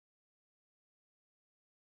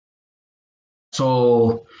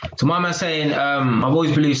So to my man saying, I've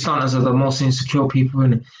always believed stunters are the most insecure people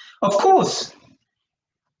in it. Of course.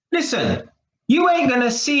 Listen, you ain't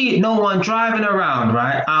gonna see no one driving around,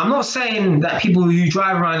 right? I'm not saying that people who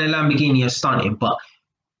drive around in a Lamborghini are stunting, but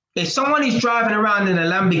if someone is driving around in a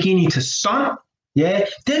Lamborghini to stunt, yeah,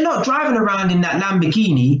 they're not driving around in that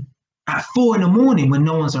Lamborghini at 4 in the morning when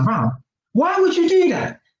no one's around. Why would you do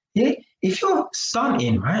that? Yeah, if you're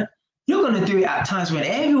stunting, right, you're gonna do it at times when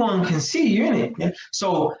everyone can see you, innit? Yeah?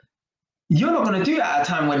 So you're not gonna do it at a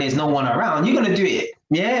time when there's no one around. You're gonna do it,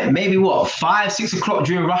 yeah, maybe what, 5, 6 o'clock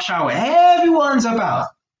during rush hour. Everyone's about,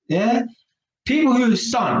 yeah. People who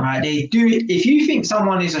stunt, right? They do it. If you think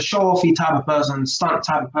someone is a show-offy type of person, stunt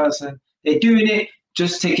type of person, they're doing it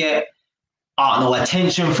just to get, I don't know,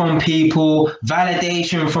 attention from people,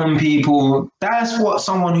 validation from people. That's what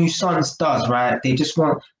someone who stunts does, right? They just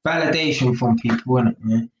want validation from people, innit,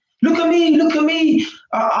 man? Look at me, look at me.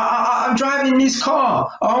 I'm driving this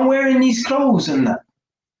car. I'm wearing these clothes and that.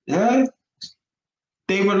 Yeah.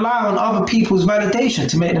 They rely on other people's validation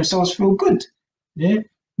to make themselves feel good. Yeah.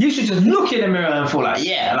 You should just look in the mirror and feel like,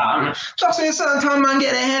 yeah, like, just a certain time man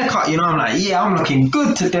get a haircut, you know, I'm like, yeah, I'm looking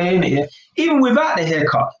good today, innit? Yeah? Even without the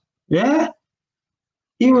haircut. Yeah.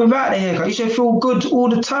 Even without the haircut, you should feel good all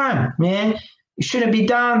the time, man. It shouldn't be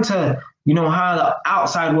down to, you know, how the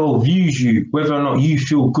outside world views you, whether or not you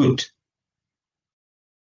feel good.